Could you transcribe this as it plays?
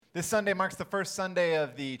This Sunday marks the first Sunday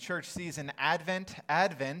of the church season Advent.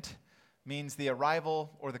 Advent means the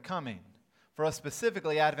arrival or the coming. For us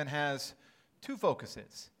specifically, Advent has two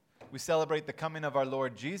focuses. We celebrate the coming of our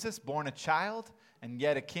Lord Jesus, born a child and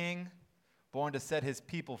yet a king, born to set his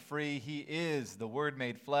people free. He is the Word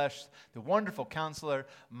made flesh, the wonderful Counselor,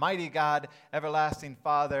 mighty God, everlasting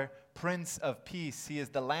Father, Prince of Peace. He is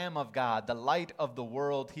the Lamb of God, the light of the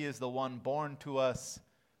world. He is the one born to us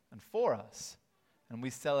and for us. And we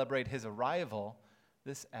celebrate his arrival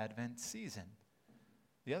this Advent season.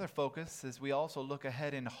 The other focus is we also look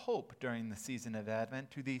ahead in hope during the season of Advent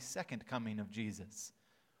to the second coming of Jesus,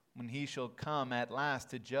 when he shall come at last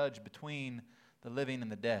to judge between the living and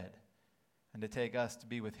the dead, and to take us to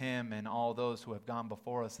be with him and all those who have gone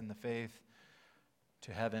before us in the faith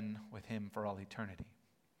to heaven with him for all eternity.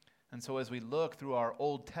 And so as we look through our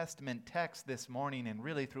Old Testament text this morning and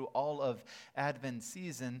really through all of Advent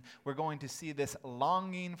season, we're going to see this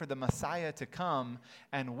longing for the Messiah to come.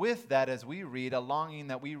 And with that, as we read, a longing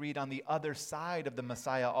that we read on the other side of the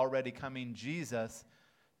Messiah already coming, Jesus,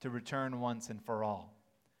 to return once and for all.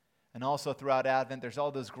 And also throughout Advent, there's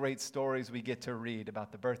all those great stories we get to read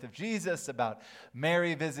about the birth of Jesus, about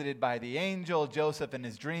Mary visited by the angel, Joseph and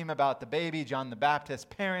his dream about the baby, John the Baptist's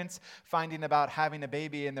parents finding about having a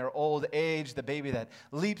baby in their old age, the baby that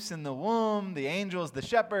leaps in the womb, the angels, the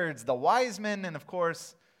shepherds, the wise men, and of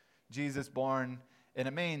course, Jesus born in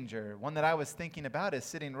a manger. One that I was thinking about is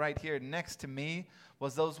sitting right here next to me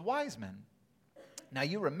was those wise men. Now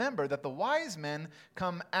you remember that the wise men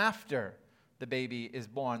come after the baby is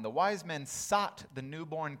born. The wise men sought the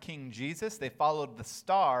newborn King Jesus. They followed the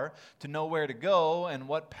star to know where to go and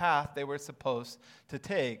what path they were supposed to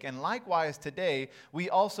take. And likewise today,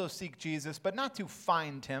 we also seek Jesus, but not to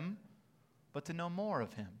find him, but to know more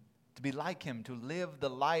of him, to be like him, to live the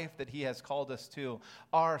life that he has called us to.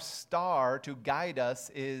 Our star to guide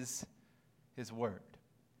us is his word.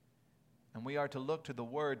 And we are to look to the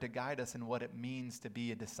word to guide us in what it means to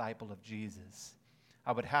be a disciple of Jesus.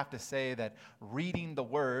 I would have to say that reading the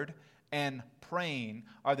Word and praying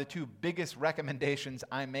are the two biggest recommendations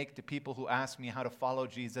I make to people who ask me how to follow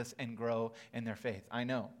Jesus and grow in their faith. I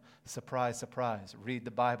know. Surprise, surprise. Read the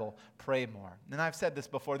Bible. Pray more. And I've said this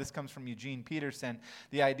before. This comes from Eugene Peterson.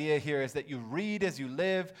 The idea here is that you read as you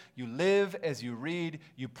live as you read,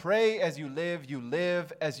 you pray as you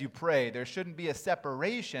live as you pray. There shouldn't be a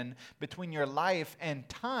separation between your life and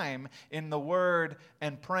time in the Word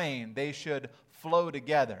and praying. They should flow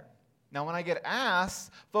together. Now, when I get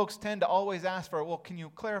asked, folks tend to always ask for, well, can you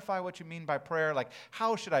clarify what you mean by prayer? Like,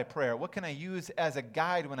 how should I pray? What can I use as a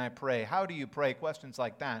guide when I pray? How do you pray? Questions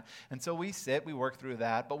like that. And so we work through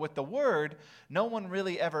that. But with the Word, no one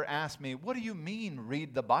really ever asks me, what do you mean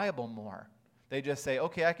read the Bible more? They just say,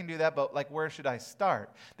 okay, I can do that, but like, where should I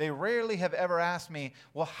start? They rarely have ever asked me,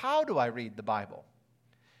 well, how do I read the Bible?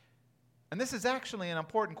 And this is actually an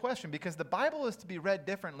important question because the Bible is to be read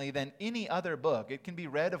differently than any other book. It can be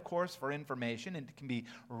read, of course, for information. It can be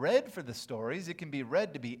read for the stories. It can be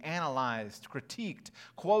read to be analyzed, critiqued,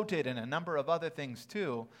 quoted, and a number of other things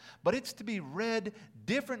too. But it's to be read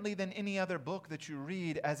differently than any other book that you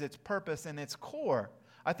read as its purpose and its core.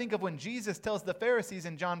 I think of when Jesus tells the Pharisees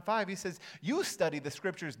in John 5, he says, you study the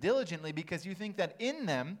scriptures diligently because you think that in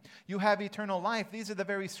them you have eternal life. These are the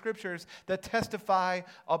very scriptures that testify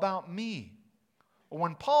about me. Or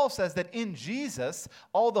when Paul says that in Jesus,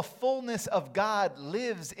 all the fullness of God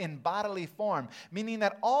lives in bodily form, meaning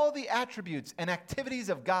that all the attributes and activities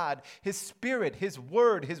of God, his spirit, his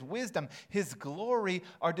word, his wisdom, his glory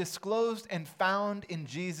are disclosed and found in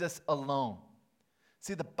Jesus alone.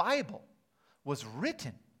 See, the Bible was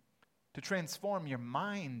written to transform your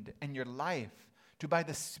mind and your life, to by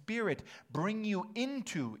the Spirit bring you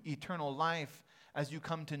into eternal life as you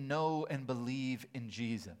come to know and believe in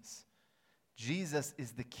Jesus. Jesus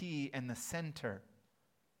is the key and the center,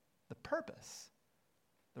 the purpose.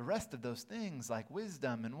 The rest of those things like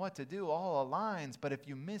wisdom and what to do all aligns, but if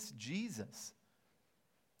you miss Jesus,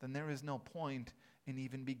 then there is no point in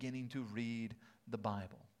even beginning to read the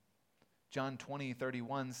Bible. John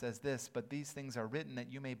 20:31 says this, but these things are written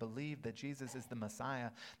that you may believe that Jesus is the Messiah,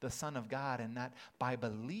 the Son of God, and that by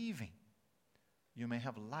believing you may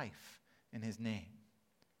have life in his name.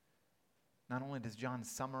 Not only does John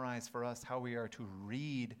summarize for us how we are to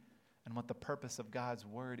read and what the purpose of God's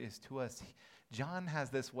word is to us, John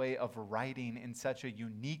has this way of writing in such a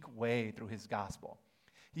unique way through his gospel.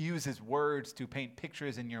 He uses words to paint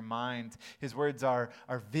pictures in your mind. His words are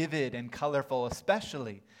vivid and colorful,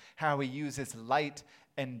 especially how he uses light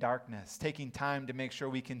and darkness, taking time to make sure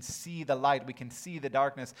we can see the light, we can see the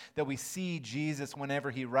darkness, that we see Jesus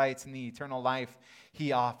whenever he writes in the eternal life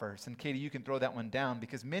he offers. And Katie, you can throw that one down,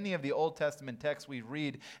 because many of the Old Testament texts we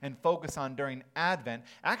read and focus on during Advent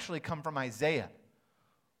actually come from Isaiah,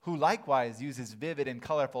 who likewise uses vivid and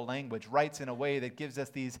colorful language, writes in a way that gives us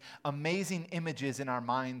these amazing images in our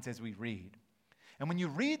minds as we read. And when you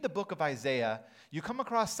read the book of Isaiah, you come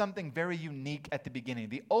across something very unique at the beginning.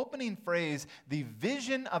 The opening phrase, the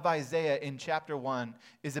vision of Isaiah in chapter 1,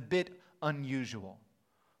 is a bit unusual.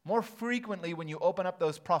 More frequently, when you open up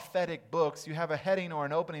those prophetic books, you have a heading or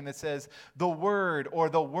an opening that says, the word or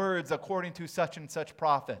the words according to such and such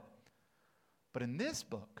prophet. But in this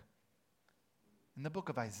book, in the book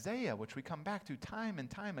of Isaiah, which we come back to time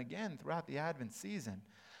and time again throughout the Advent season,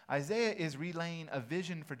 Isaiah is relaying a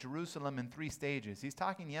vision for Jerusalem in 3 stages. He's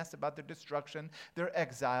talking, yes, about their destruction, their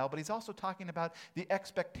exile, but he's also talking about the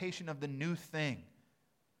expectation of the new thing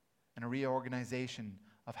and a reorganization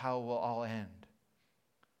of how it will all end,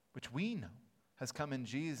 which we know has come in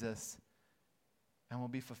Jesus and will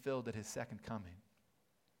be fulfilled at his second coming.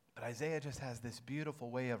 But Isaiah just has this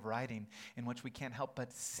beautiful way of writing in which we can't help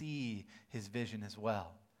but see his vision as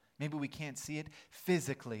well. Maybe we can't see it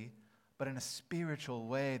physically, but in a spiritual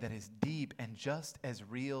way that is deep and just as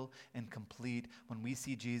real and complete when we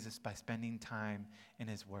see Jesus by spending time in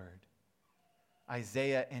his word.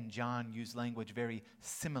 Isaiah and John use language very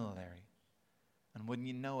similarly. And wouldn't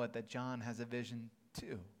you know it that John has a vision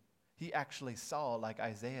too? He actually saw, like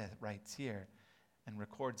Isaiah writes here, and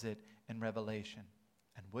records it in Revelation.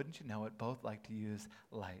 And wouldn't you know it, both like to use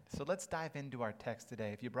light. So let's dive into our text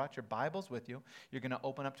today. If you brought your Bibles with you, you're going to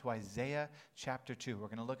open up to Isaiah chapter 2. We're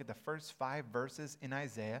going to look at the first 5 verses in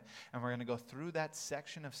Isaiah, and we're going to go through that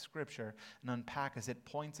section of Scripture and unpack as it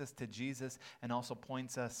points us to Jesus and also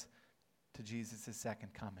points us to Jesus'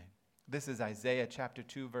 second coming. This is Isaiah chapter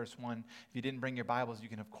 2, verse 1. If you didn't bring your Bibles, you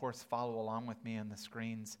can, of course, follow along with me on the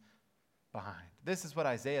screens behind. This is what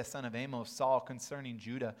Isaiah, son of Amos, saw concerning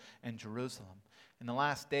Judah and Jerusalem. In the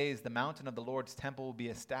last days, the mountain of the Lord's temple will be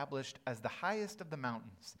established as the highest of the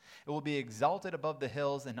mountains. It will be exalted above the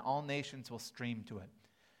hills, and all nations will stream to it.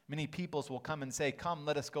 Many peoples will come and say, "Come,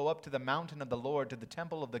 let us go up to the mountain of the Lord, to the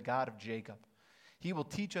temple of the God of Jacob. He will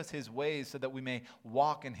teach us his ways so that we may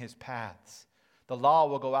walk in his paths. The law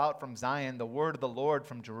will go out from Zion, the word of the Lord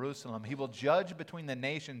from Jerusalem. He will judge between the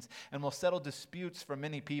nations and will settle disputes for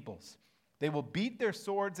many peoples. They will beat their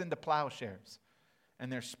swords into plowshares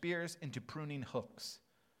and their spears into pruning hooks.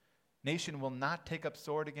 Nation will not take up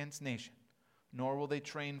sword against nation, nor will they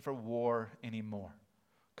train for war anymore.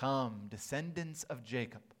 Come, descendants of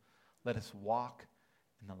Jacob, let us walk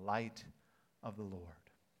in the light of the Lord."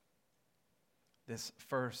 This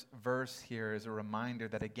first verse here is a reminder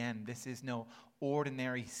that, again, this is no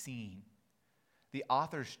ordinary scene. The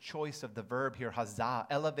author's choice of the verb here, hazah,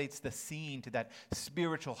 elevates the scene to that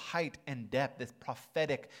spiritual height and depth, this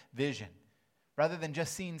prophetic vision. Rather than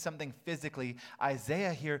just seeing something physically,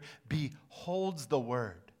 Isaiah here beholds the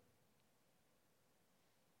word.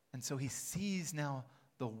 And so he sees now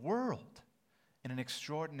the world in an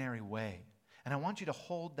extraordinary way. And I want you to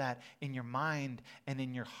hold that in your mind and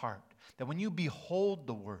in your heart. That when you behold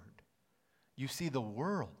the word, you see the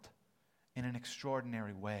world in an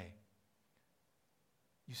extraordinary way.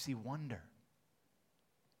 You see wonder.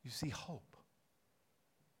 You see hope.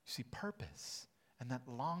 You see purpose. And that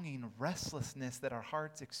longing, restlessness that our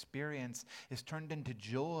hearts experience is turned into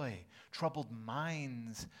joy. Troubled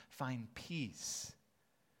minds find peace.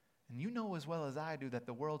 And you know as well as I do that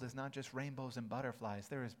the world is not just rainbows and butterflies.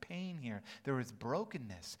 There is pain here. There is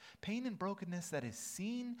brokenness. Pain and brokenness that is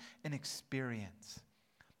seen and experienced.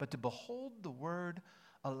 But to behold the word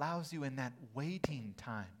allows you in that waiting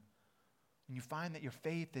time, when you find that your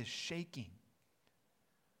faith is shaking,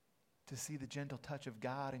 to see the gentle touch of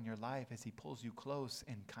God in your life as he pulls you close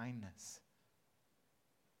in kindness.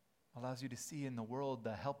 Allows you to see in the world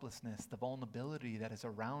the helplessness, the vulnerability that is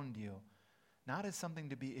around you, not as something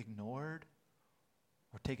to be ignored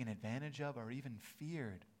or taken advantage of or even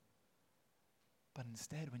feared. But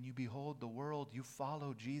instead, when you behold the world, you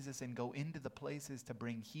follow Jesus and go into the places to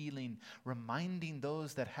bring healing, reminding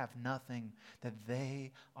those that have nothing that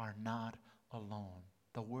they are not alone.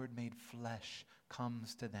 The Word made flesh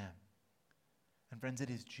comes to them. And friends, it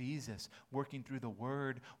is Jesus working through the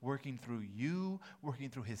Word, working through you, working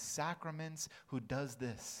through his sacraments, who does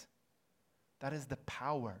this. That is the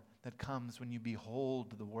power that comes when you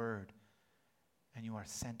behold the Word and you are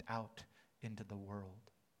sent out into the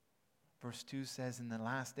world. Verse 2 says, "In the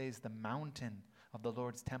last days, the mountain of the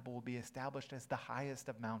Lord's temple will be established as the highest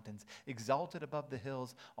of mountains. Exalted above the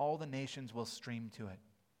hills, all the nations will stream to it."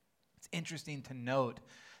 It's interesting to note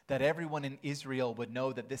that everyone in Israel would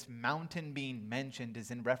know that this mountain being mentioned is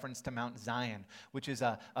in reference to Mount Zion, which is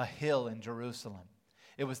a hill in Jerusalem.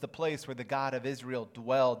 It was the place where the God of Israel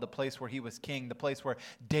dwelled, the place where he was king, the place where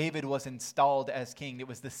David was installed as king. It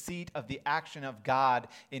was the seat of the action of God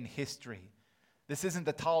in history. This isn't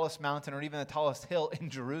the tallest mountain or even the tallest hill in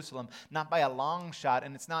Jerusalem, not by a long shot,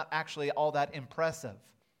 and it's not actually all that impressive.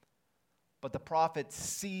 But the prophet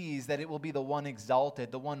sees that it will be the one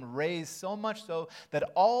exalted, the one raised so much so that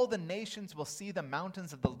all the nations will see the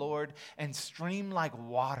mountains of the Lord and stream like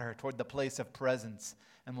water toward the place of presence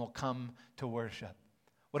and will come to worship.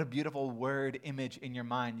 What a beautiful word image in your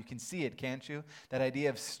mind. You can see it, can't you? That idea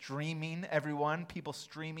of streaming everyone, people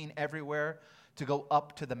streaming everywhere to go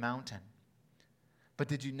up to the mountain. But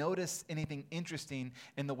did you notice anything interesting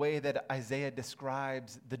in the way that Isaiah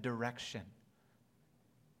describes the direction?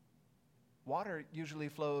 Water usually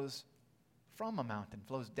flows from a mountain,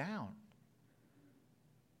 flows down.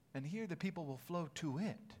 And here the people will flow to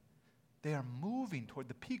it. They are moving toward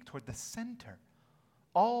the peak, toward the center.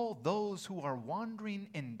 All those who are wandering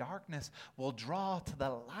in darkness will draw to the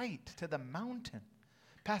light, to the mountain.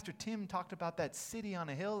 Pastor Tim talked about that city on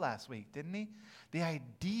a hill last week, didn't he? The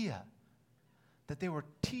idea that they were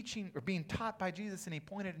teaching or being taught by Jesus, and he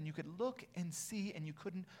pointed, and you could look and see, and you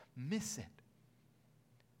couldn't miss it.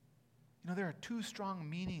 You know, there are two strong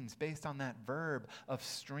meanings based on that verb of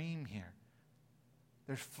stream here.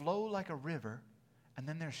 There's flow like a river, and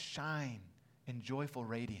then there's shine in joyful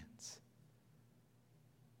radiance.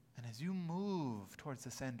 And as you move towards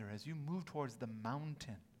the center, as you move towards the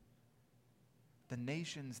mountain, the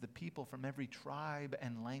nations, the people from every tribe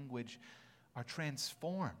and language are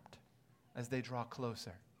transformed as they draw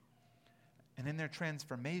closer. And in their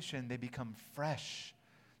transformation, they become fresh.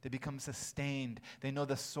 They become sustained. They know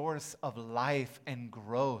the source of life and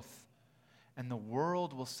growth. And the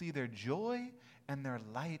world will see their joy and their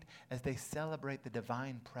light as they celebrate the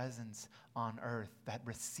divine presence on earth, that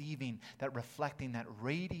receiving, that reflecting, that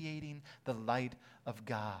radiating the light of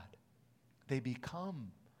God. They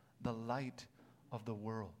become the light of the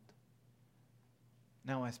world.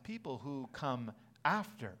 Now, as people who come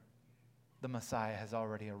after the Messiah has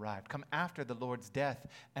already arrived, come after the Lord's death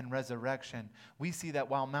and resurrection, we see that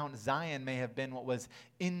while Mount Zion may have been what was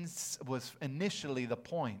initially the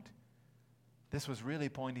point, this was really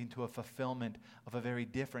pointing to a fulfillment of a very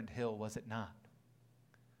different hill, was it not?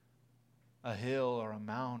 A hill or a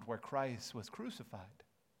mount where Christ was crucified.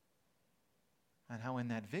 And how in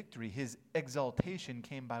that victory, his exaltation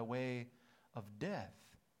came by way of death.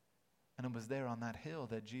 And it was there on that hill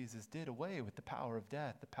that Jesus did away with the power of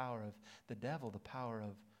death, the power of the devil, the power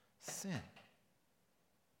of sin.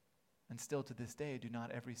 And still to this day, do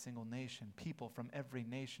not every single nation, people from every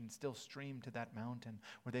nation still stream to that mountain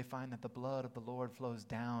where they find that the blood of the Lord flows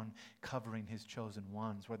down, covering his chosen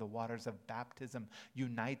ones, where the waters of baptism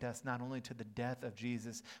unite us not only to the death of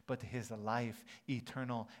Jesus, but to his life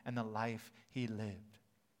eternal and the life he lived.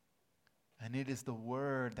 And it is the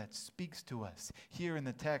word that speaks to us here in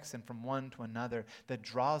the text and from one to another that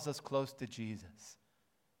draws us close to Jesus.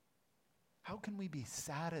 How can we be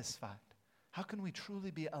satisfied? How can we truly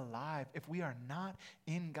be alive if we are not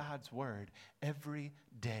in God's word every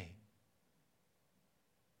day?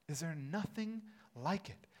 Is there nothing like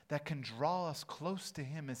it that can draw us close to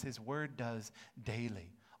him as his word does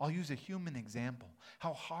daily? I'll use a human example.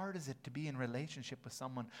 How hard is it to be in relationship with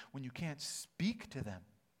someone when you can't speak to them?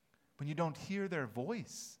 When you don't hear their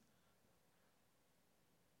voice?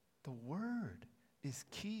 The word is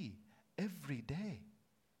key every day.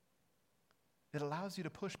 It allows you to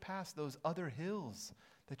push past those other hills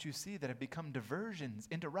that you see that have become diversions,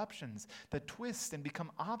 interruptions, that twist and become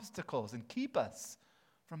obstacles and keep us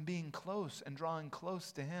from being close and drawing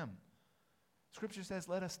close to him. Scripture says,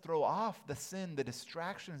 let us throw off the sin, the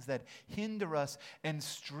distractions that hinder us, and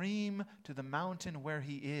stream to the mountain where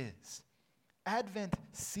he is. Advent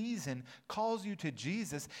season calls you to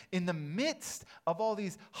Jesus in the midst of all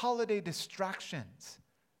these holiday distractions.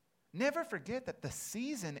 Never forget that the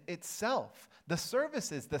season itself, the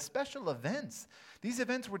services, the special events, these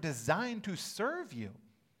events were designed to serve you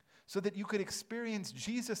so that you could experience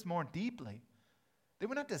Jesus more deeply. They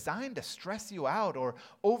were not designed to stress you out or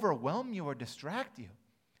overwhelm you or distract you.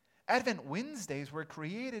 Advent Wednesdays were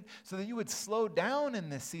created so that you would slow down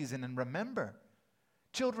in this season and remember.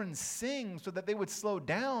 Children sing so that they would slow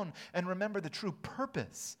down and remember the true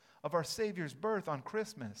purpose of our Savior's birth on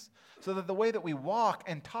Christmas. So that the way that we walk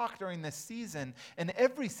and talk during this season and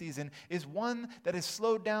every season is one that is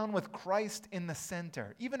slowed down with Christ in the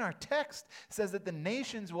center. Even our text says that the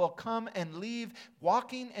nations will come and leave,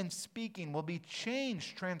 walking and speaking will be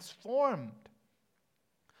changed, transformed.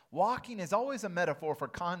 Walking is always a metaphor for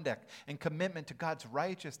conduct and commitment to God's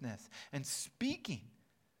righteousness, and speaking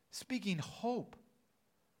hope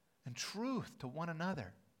and truth to one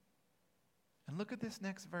another. And look at this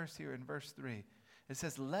next verse here in verse 3. It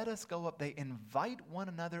says, let us go up. They invite one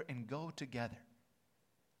another and go together.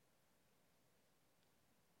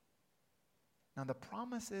 Now, the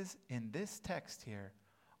promises in this text here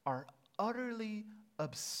are utterly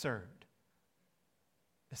absurd,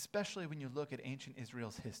 especially when you look at ancient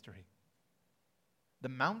Israel's history. The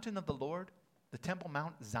mountain of the Lord, the Temple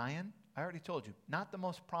Mount Zion, I already told you, not the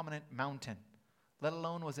most prominent mountain, let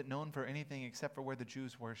alone was it known for anything except for where the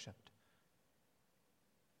Jews worshipped.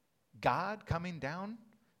 God coming down,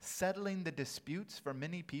 settling the disputes for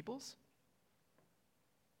many peoples.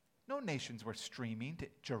 No nations were streaming to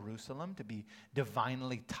Jerusalem to be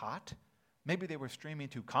divinely taught. Maybe they were streaming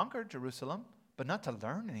to conquer Jerusalem, but not to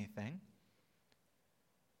learn anything.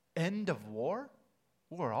 End of war?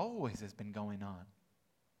 War always has been going on.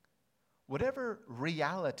 Whatever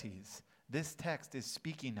realities this text is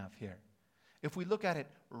speaking of here, if we look at it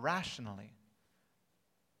rationally,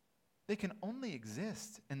 they can only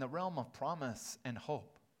exist in the realm of promise and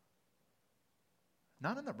hope.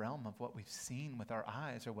 Not in the realm of what we've seen with our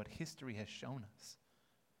eyes or what history has shown us.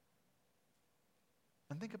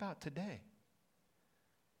 And think about today.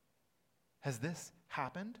 Has this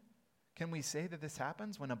happened? Can we say that this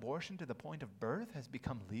happens when abortion to the point of birth has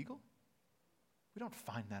become legal? We don't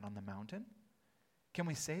find that on the mountain. Can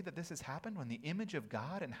we say that this has happened when the image of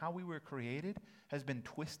God and how we were created has been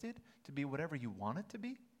twisted to be whatever you want it to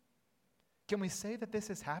be? Can we say that this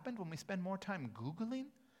has happened when we spend more time Googling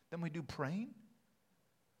than we do praying?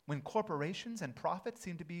 When corporations and profits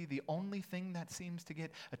seem to be the only thing that seems to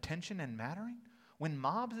get attention and mattering? When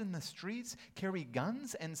mobs in the streets carry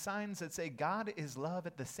guns and signs that say God is love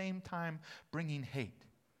at the same time bringing hate?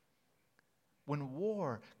 When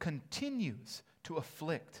war continues to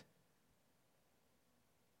afflict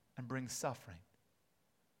and bring suffering?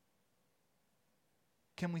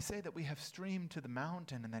 Can we say that we have streamed to the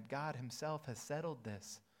mountain and that God himself has settled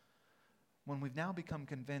this when we've now become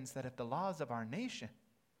convinced that if the laws of our nation,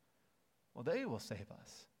 well, they will save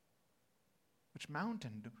us? Which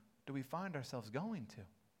mountain do we find ourselves going to?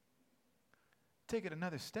 Take it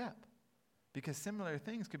another step, because similar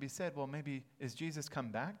things could be said, well, maybe is Jesus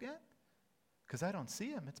come back yet? Because I don't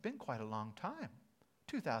see him. It's been quite a long time.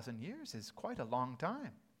 2,000 years is quite a long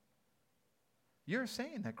time. You're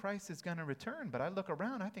saying that Christ is going to return, but I look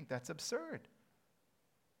around, I think that's absurd.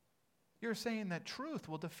 You're saying that truth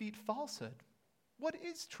will defeat falsehood. What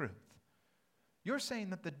is truth? You're saying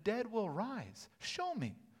that the dead will rise. Show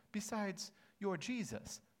me, besides your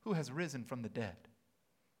Jesus, who has risen from the dead.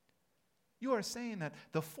 You are saying that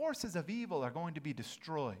the forces of evil are going to be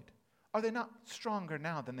destroyed. Are they not stronger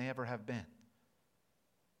now than they ever have been?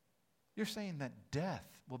 You're saying that death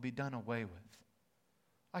will be done away with.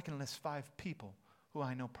 I can list 5 people who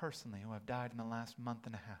I know personally who have died in the last month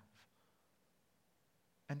and a half.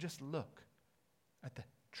 And just look at the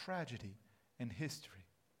tragedy in history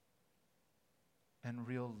and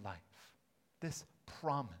real life. This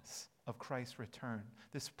promise of Christ's return,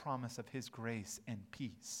 this promise of his grace and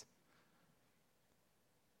peace.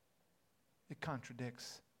 It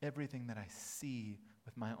contradicts everything that I see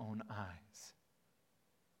with my own eyes.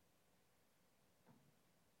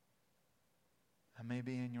 And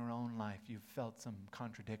maybe in your own life you've felt some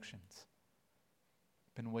contradictions.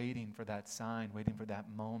 Been waiting for that sign, waiting for that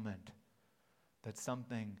moment that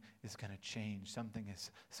something is going to change, something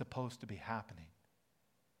is supposed to be happening.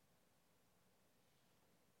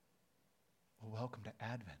 Well, welcome to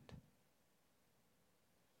Advent.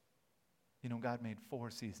 You know, God made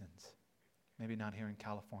 4 seasons. Maybe not here in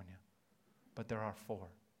California, but there are 4.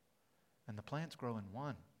 And the plants grow in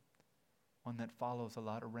one that follows a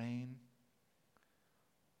lot of rain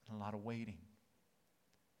and a lot of waiting.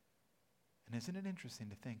 And isn't it interesting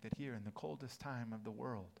to think that here in the coldest time of the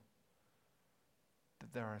world,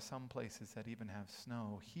 that there are some places that even have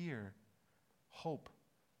snow. Here, hope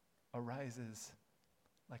arises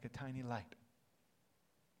like a tiny light.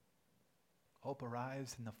 Hope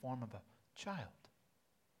arrives in the form of a child.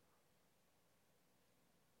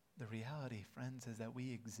 The reality, friends, is that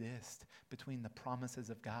we exist between the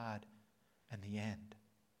promises of God and the end.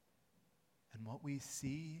 And what we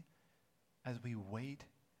see as we wait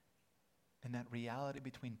in that reality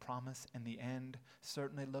between promise and the end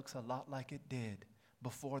certainly looks a lot like it did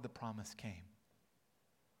before the promise came.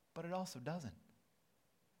 But it also doesn't.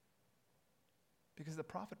 Because the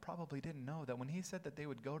prophet probably didn't know that when he said that they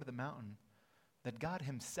would go to the mountain, that God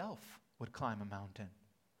himself would climb a mountain.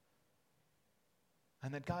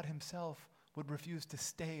 And that God himself would refuse to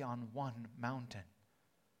stay on one mountain,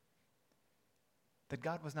 That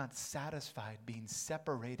God was not satisfied being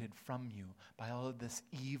separated from you by all of this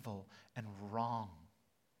evil and wrong.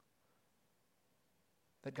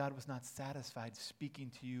 That God was not satisfied speaking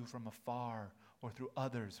to you from afar or through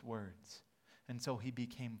others' words. And so he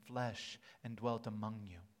became flesh and dwelt among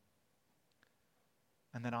you.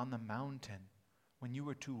 And that on the mountain, when you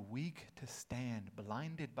were too weak to stand,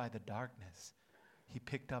 blinded by the darkness, he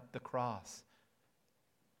picked up the cross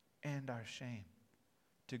and our shame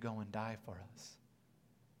to go and die for us.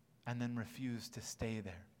 And then refused to stay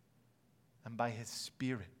there. And by his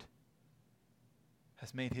Spirit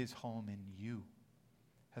has made his home in you.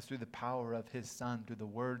 Has through the power of his Son, through the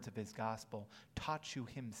words of his gospel, taught you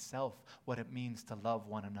himself what it means to love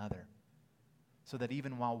one another. So that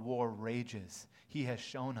even while war rages, he has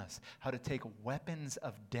shown us how to take weapons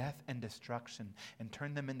of death and destruction and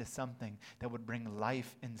turn them into something that would bring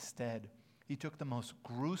life instead. He took the most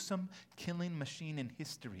gruesome killing machine in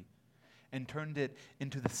history and turned it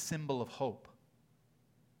into the symbol of hope.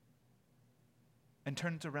 And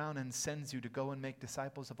turns around and sends you to go and make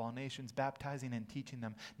disciples of all nations, baptizing and teaching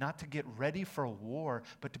them, not to get ready for war,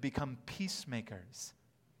 but to become peacemakers.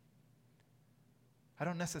 I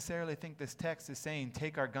don't necessarily think this text is saying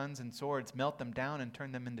take our guns and swords, melt them down and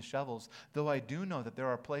turn them into shovels, though I do know that there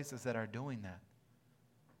are places that are doing that.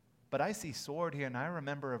 But I see sword here, and I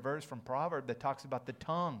remember a verse from Proverbs that talks about the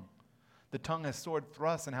tongue. The tongue as sword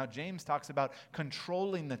thrusts, and how James talks about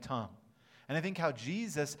controlling the tongue. And I think how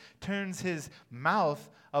Jesus turns his mouth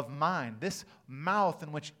of mine, this mouth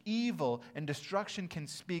in which evil and destruction can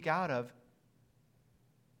speak out of,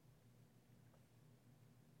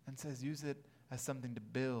 and says use it as something to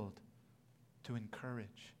build, to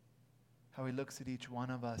encourage. How he looks at each one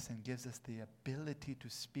of us and gives us the ability to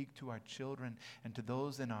speak to our children and to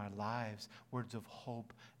those in our lives words of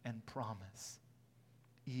hope and promise,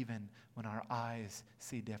 even when our eyes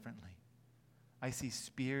see differently. I see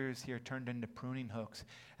spears here turned into pruning hooks,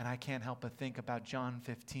 and I can't help but think about John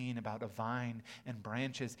 15, about a vine and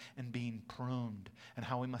branches and being pruned, and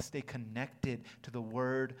how we must stay connected to the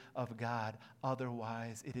Word of God.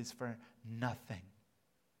 Otherwise, it is for nothing.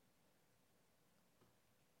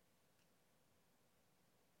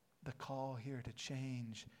 The call here to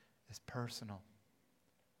change is personal.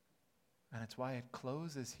 And it's why it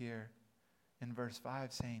closes here in verse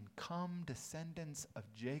 5 saying, "Come, descendants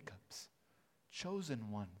of Jacob's,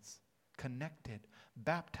 chosen ones, connected,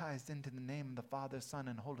 baptized into the name of the Father, Son,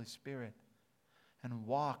 and Holy Spirit, and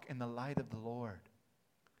walk in the light of the Lord."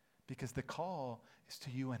 Because the call is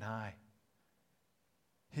to you and I,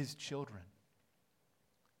 his children,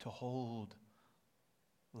 to hold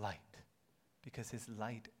light. Because his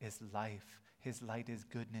light is life. His light is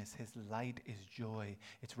goodness. His light is joy.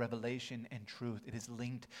 It's revelation and truth. It is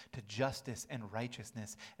linked to justice and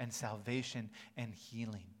righteousness and salvation and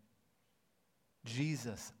healing.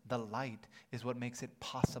 Jesus, the light, is what makes it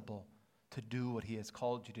possible to do what he has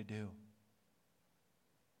called you to do.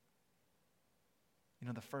 You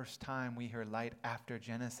know, the first time we hear light after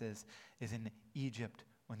Genesis is in Egypt,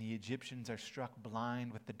 when the Egyptians are struck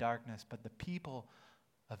blind with the darkness, but the people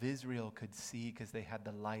of Israel could see because they had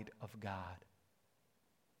the light of God.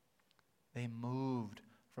 They moved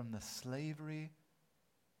from the slavery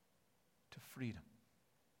to freedom.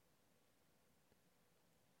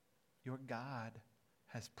 Your God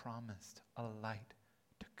has promised a light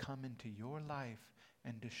to come into your life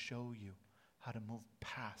and to show you how to move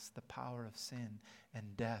past the power of sin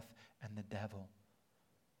and death and the devil.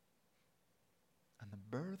 And the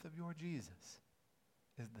birth of your Jesus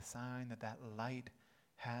is the sign that that light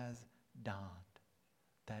has dawned,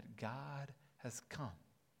 that God has come.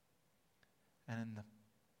 And in the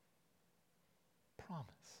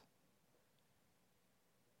promise,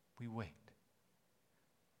 we wait.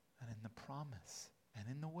 And in the promise and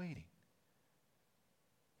in the waiting,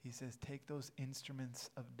 he says, take those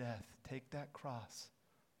instruments of death, take that cross,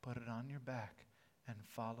 put it on your back, and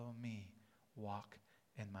follow me. Walk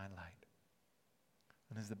in my light.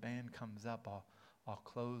 And as the band comes up, I'll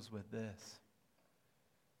close with this.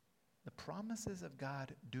 The promises of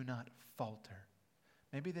God do not falter.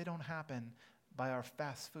 Maybe they don't happen by our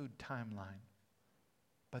fast food timeline,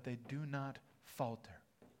 but they do not falter.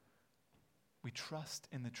 We trust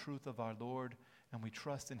in the truth of our Lord, and we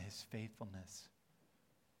trust in his faithfulness.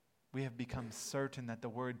 We have become certain that the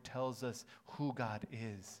Word tells us who God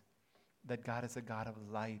is, that God is a God of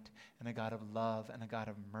light and a God of love and a God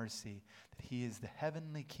of mercy, that he is the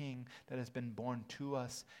heavenly King that has been born to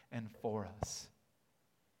us and for us.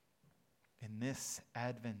 In this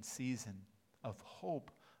Advent season of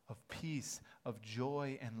hope, of peace, of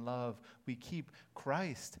joy and love, we keep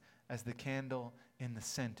Christ as the candle in the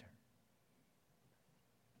center.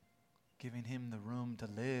 giving him the room to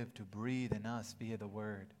live, to breathe in us via the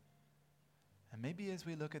word. And maybe as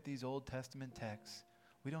we look at these Old Testament texts,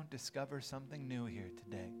 we don't discover something new here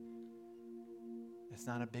today. It's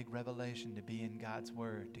not a big revelation to be in God's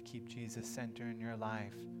word, to keep Jesus center in your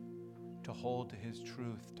life, to hold to his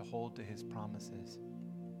truth, to hold to his promises.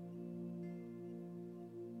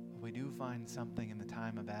 But we do find something in the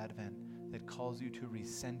time of Advent that calls you to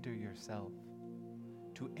recenter yourself,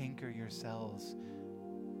 to anchor yourselves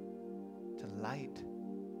to light,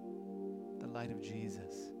 the light of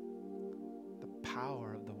Jesus. The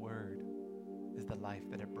power of the word is the life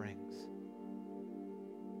that it brings.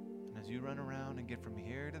 And as you run around and get from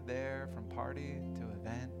here to there, from party to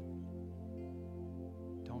event,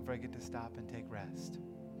 don't forget to stop and take rest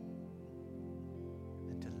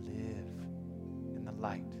and to live in the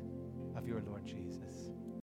light of your Lord Jesus.